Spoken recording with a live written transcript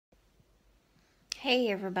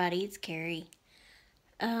Hey everybody, it's Carrie.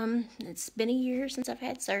 It's been a year since I've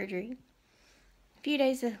had surgery. A few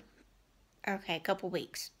days, a couple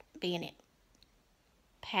weeks being it.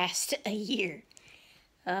 Past a year.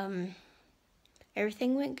 Um,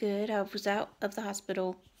 Everything went good. I was out of the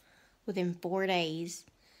hospital within 4 days.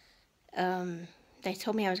 They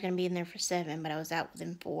told me I was going to be in there for 7, but I was out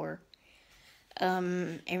within 4.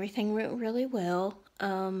 Everything went really well.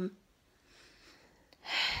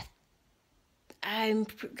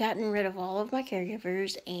 I've gotten rid of all of my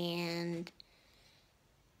caregivers, and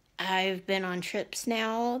I've been on trips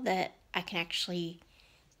now that I can actually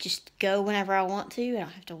just go whenever I want to. I don't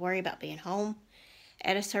have to worry about being home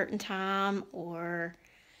at a certain time or,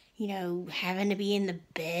 having to be in the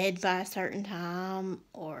bed by a certain time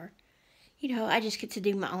or, I just get to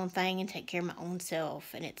do my own thing and take care of my own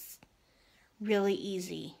self, and it's really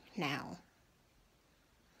easy now.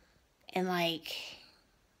 And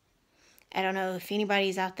I don't know if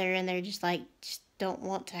anybody's out there and they're just don't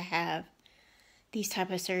want to have these type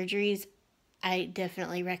of surgeries. I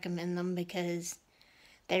definitely recommend them because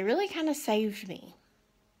they really kind of saved me.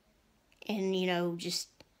 And, just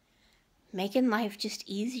making life just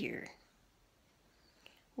easier.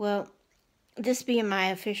 Well, this being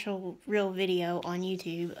my official real video on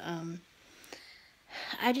YouTube,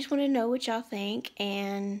 I just want to know what y'all think,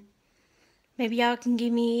 and maybe y'all can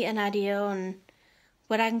give me an idea on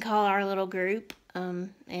what I can call our little group.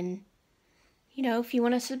 And, if you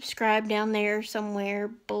want to subscribe down there somewhere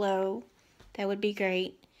below, that would be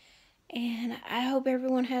great. And I hope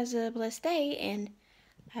everyone has a blessed day, and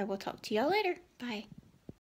I will talk to y'all later. Bye.